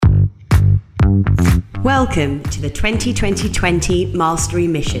Welcome to the 2020 Mastery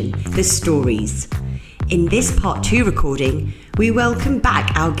Mission, The Stories. In this Part 2 recording, we welcome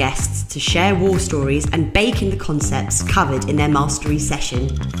back our guests to share war stories and bake in the concepts covered in their Mastery session.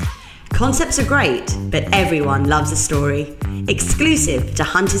 Concepts are great, but everyone loves a story. Exclusive to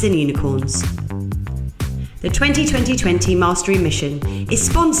Hunters and Unicorns. The 2020 Mastery Mission is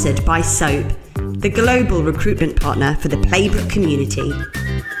sponsored by SOAP, the global recruitment partner for the Playbook community.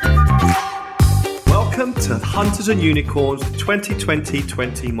 Welcome to Hunters and Unicorns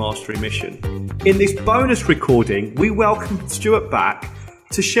 2020 Mastery Mission. In this bonus recording, we welcome Stuart back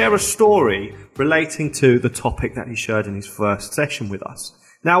to share a story relating to the topic that he shared in his first session with us.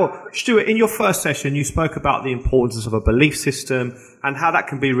 Now, Stuart, in your first session, you spoke about the importance of a belief system and how that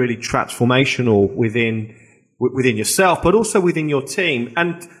can be really transformational within yourself, but also within your team.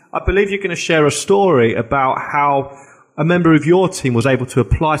 And I believe you're going to share a story about how a member of your team was able to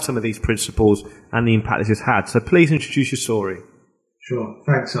apply some of these principles and the impact this has had. So please introduce your story. Sure.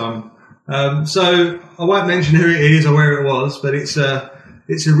 Thanks, Simon. So I won't mention who it is or where it was, but it's a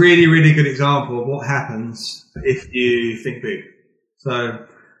really, really good example of what happens if you think big. So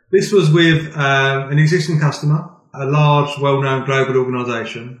this was with an existing customer, a large, well-known global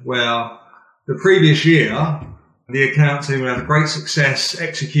organisation, where the previous year, the account team had a great success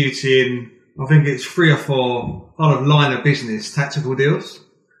executing, I think it's 3 or 4 kind of line of business tactical deals.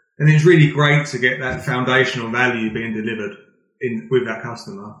 And it's really great to get that foundational value being delivered with that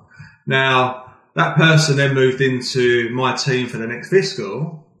customer. Now, that person then moved into my team for the next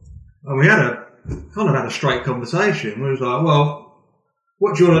fiscal, and we had a straight conversation. We was like, well,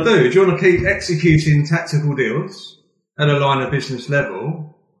 what do you want to do? Do you want to keep executing tactical deals at a line of business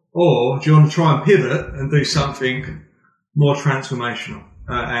level, or do you want to try and pivot and do something more transformational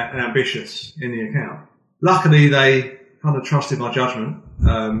and ambitious in the account? Luckily, they kind of trusted my judgment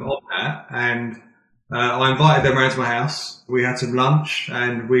on that, and I invited them around to my house. We had some lunch,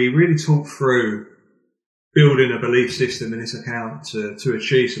 and we really talked through building a belief system in this account to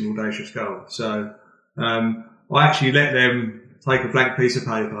achieve some audacious goals. So I actually let them take a blank piece of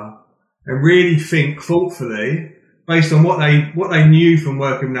paper and really think thoughtfully based on what they knew from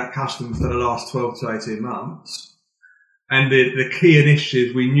working with that customer for the last 12 to 18 months and the key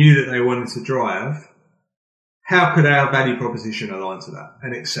initiatives we knew that they wanted to drive. How could our value proposition align to that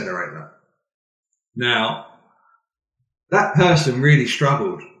and accelerate that? Now, that person really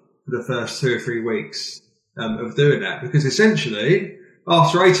struggled for the first 2 or 3 weeks of doing that, because essentially,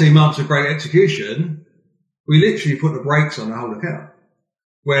 after 18 months of great execution, we literally put the brakes on the whole account,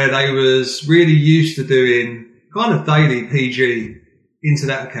 where they was really used to doing kind of daily PG into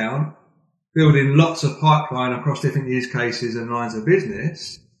that account, building lots of pipeline across different use cases and lines of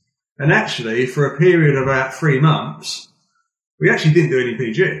business. And actually, for a period of about 3 months, we actually didn't do any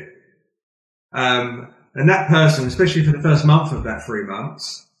PG. And that person, especially for the first month of that 3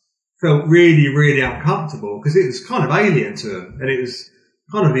 months, felt really, really uncomfortable because it was kind of alien to them, and it was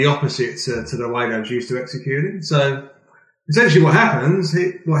kind of the opposite to the way they was used to executing. So essentially what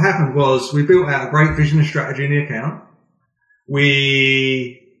happened was we built out a great vision and strategy in the account.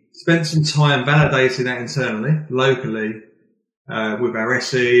 We spent some time validating that internally, locally, with our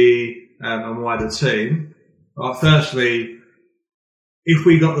SE and wider team. Firstly, if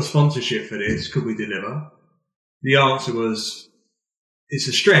we got the sponsorship for this, could we deliver? The answer was, it's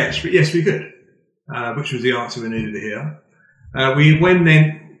a stretch, but yes, we could, which was the answer we needed to hear.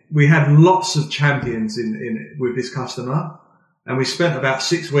 We had lots of champions with this customer, and we spent about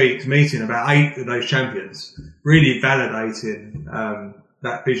 6 weeks meeting about 8 of those champions, really validating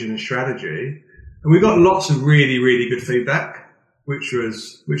that vision and strategy. And we got lots of really, really good feedback, which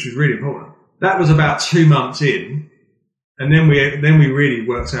was really important. That was about 2 months in, and then we really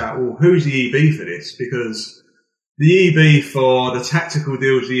worked out, well, who's the EB for this? Because the EB for the tactical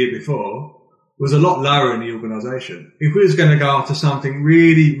deals the year before was a lot lower in the organisation. If we was going to go after something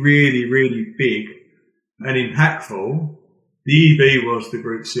really, really, really big and impactful, the EB was the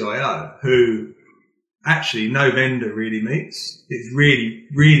group CIO, who actually no vendor really meets. It's really,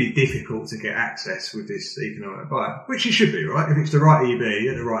 really difficult to get access with this economic buyer, which it should be, right? If it's the right EB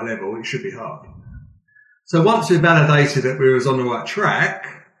at the right level, it should be hard. So once we validated that we was on the right track,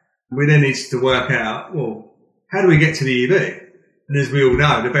 we then needed to work out, well, how do we get to the EB? And as we all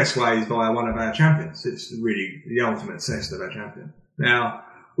know, the best way is via one of our champions. It's really the ultimate test of our champion. Now,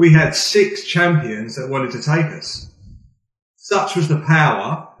 we had 6 champions that wanted to take us. Such was the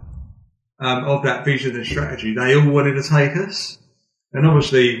power of that vision and strategy. They all wanted to take us. And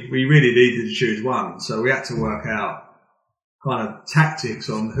obviously, we really needed to choose one. So we had to work out kind of tactics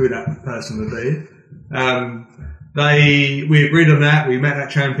on who that person would be. We agreed on that. We met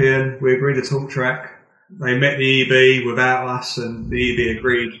that champion. We agreed to talk track. They met the EB without us, and the EB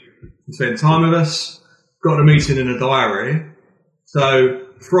agreed to spend time with us. Got a meeting in a diary. So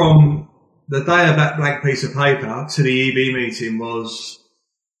from the day of that blank piece of paper to the EB meeting was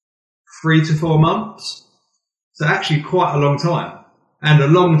 3 to 4 months. So actually quite a long time, and a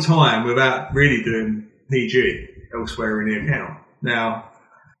long time without really doing PG elsewhere in the account. Now,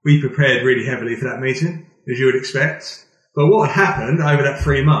 we prepared really heavily for that meeting, as you would expect. But what happened over that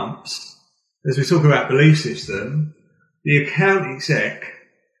 3 months, as we talk about belief system, the account exec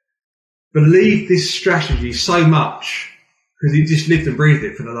believed this strategy so much because he just lived and breathed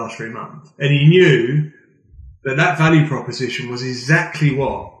it for the last 3 months. And he knew that that value proposition was exactly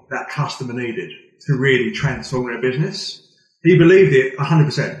what that customer needed to really transform their business. He believed it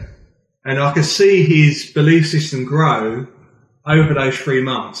 100%. And I could see his belief system grow over those 3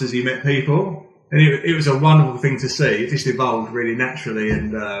 months as he met people. And it was a wonderful thing to see. It just evolved really naturally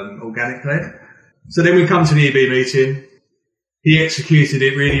and organically. So then we come to the EB meeting. He executed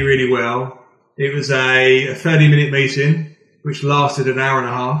it really, really well. It was a 30-minute meeting, which lasted an hour and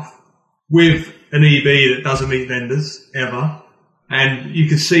a half, with an EB that doesn't meet vendors ever. And you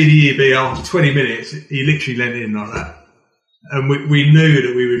could see the EB after 20 minutes, he literally leant in like that. And we knew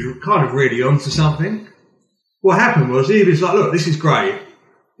that we were kind of really onto something. What happened was the EB was like, look, this is great.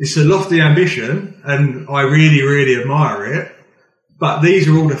 It's a lofty ambition, and I really, really admire it. But these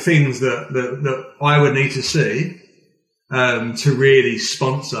are all the things that I would need to see to really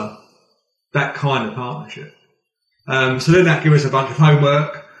sponsor that kind of partnership. So then that gave us a bunch of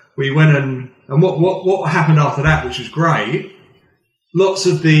homework. We went and what happened after that, which was great, lots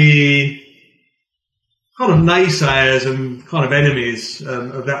of the kind of naysayers and kind of enemies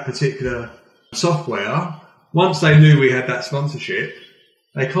of that particular software, once they knew we had that sponsorship,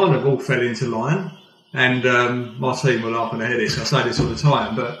 they kind of all fell into line. And my team will laugh when they hear this. I say this all the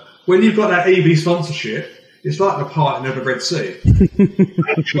time, but when you've got that EB sponsorship, it's like the parting of the Red Sea.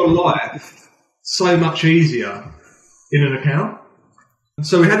 It makes your life so much easier in an account.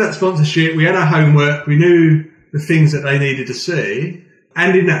 So we had that sponsorship, we had our homework, we knew the things that they needed to see.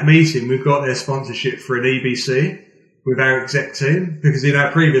 And in that meeting, we've got their sponsorship for an EBC with our exec team, because in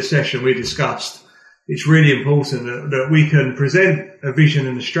our previous session, we discussed it's really important that we can present a vision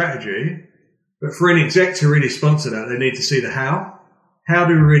and a strategy, but for an exec to really sponsor that, they need to see the how. How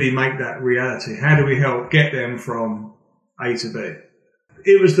do we really make that reality? How do we help get them from A to B?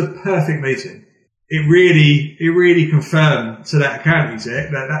 It was the perfect meeting. It really confirmed to that account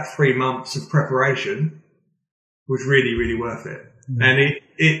exec that 3 months of preparation was really, really worth it. Mm. And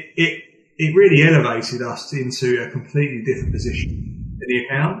it really elevated us into a completely different position in the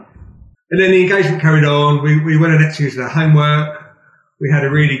account. And then the engagement carried on. We went and executed our homework. We had a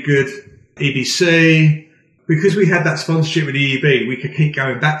really good EBC. Because we had that sponsorship with the EB, we could keep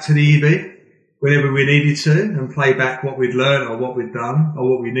going back to the EB whenever we needed to and play back what we'd learned or what we'd done or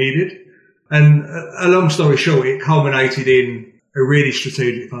what we needed. And a long story short, it culminated in a really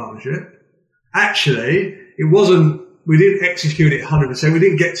strategic partnership. Actually, we didn't execute it 100%. We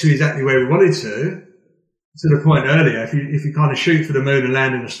didn't get to exactly where we wanted to the point earlier. If you kind of shoot for the moon and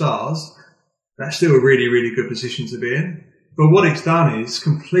land in the stars, that's still a really, really good position to be in. But what it's done is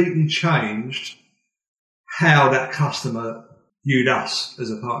completely changed how that customer viewed us as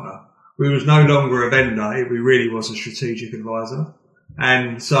a partner. We was no longer a vendor, we really was a strategic advisor.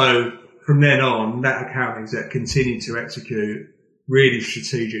 And so from then on, that account exec continued to execute really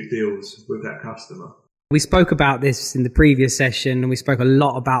strategic deals with that customer. We spoke about this in the previous session, and we spoke a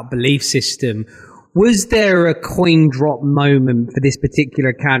lot about belief system. Was there a coin drop moment for this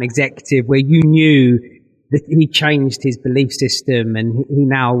particular account executive where you knew that he changed his belief system and he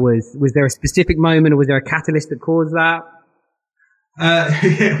now was there a specific moment, or was there a catalyst that caused that?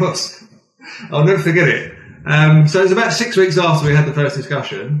 Yeah, it was. I'll never forget it. So it was about 6 weeks after we had the first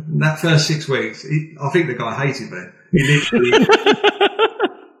discussion. And that first 6 weeks, I think the guy hated me. He literally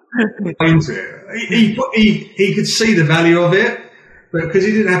into it. He could see the value of it, but because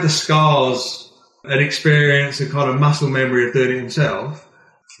he didn't have the scars and experience and kind of muscle memory of doing it himself,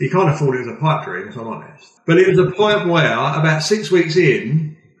 he kind of thought it was a pipe dream, if I'm honest. But it was a point where, about 6 weeks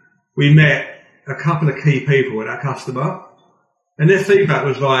in, we met a couple of key people with our customer, and their feedback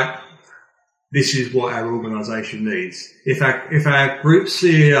was like, this is what our organisation needs. If our group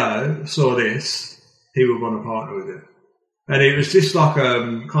CEO saw this, he would want to partner with it. And it was just like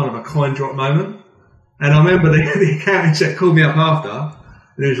kind of a coin drop moment. And I remember the account exec called me up after,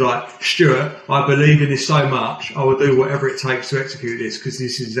 and he was like, Stuart, I believe in this so much, I will do whatever it takes to execute this, because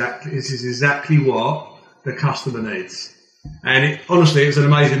this is exactly what the customer needs. And honestly, it was an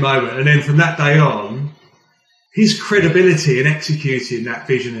amazing moment. And then from that day on, his credibility in executing that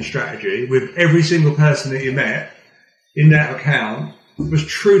vision and strategy with every single person that you met in that account was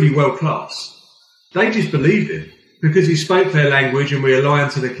truly world class. They just believed him because he spoke their language and we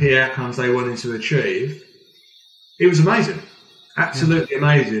aligned to the key outcomes they wanted to achieve. It was amazing. Absolutely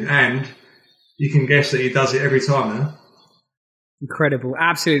amazing. And you can guess that he does it every time now. Incredible.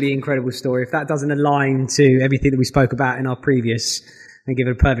 Absolutely incredible story. If that doesn't align to everything that we spoke about in our previous, and give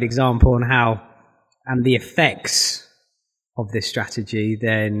it a perfect example on how and the effects of this strategy,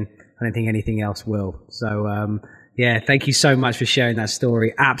 then I don't think anything else will. So, thank you so much for sharing that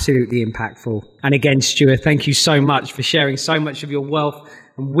story. Absolutely impactful. And again, Stuart, thank you so much for sharing so much of your wealth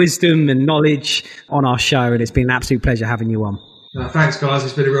and wisdom and knowledge on our show. And it's been an absolute pleasure having you on. Thanks, guys.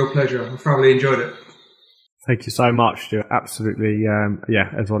 It's been a real pleasure. I thoroughly enjoyed it. Thank you so much, Stuart. Absolutely,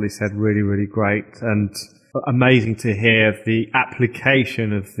 as Ollie said, really, really great and amazing to hear the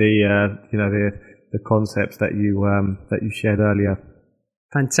application of the concepts that you shared earlier.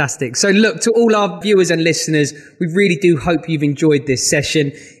 Fantastic. So look, to all our viewers and listeners, we really do hope you've enjoyed this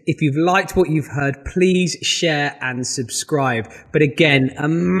session. If you've liked what you've heard, please share and subscribe. But again, a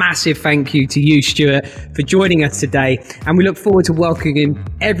massive thank you to you, Stuart, for joining us today. And we look forward to welcoming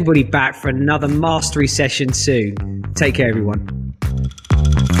everybody back for another mastery session soon. Take care, everyone.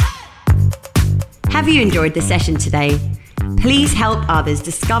 Have you enjoyed the session today? Please help others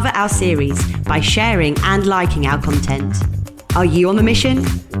discover our series by sharing and liking our content. Are you on the mission?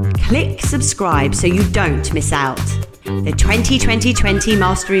 Click subscribe so you don't miss out. The 2020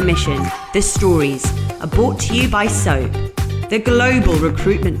 Mastery Mission, The Stories, are brought to you by SOAP, the global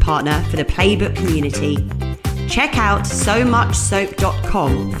recruitment partner for the Playbook community. Check out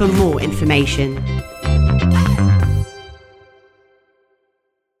somuchsoap.com for more information.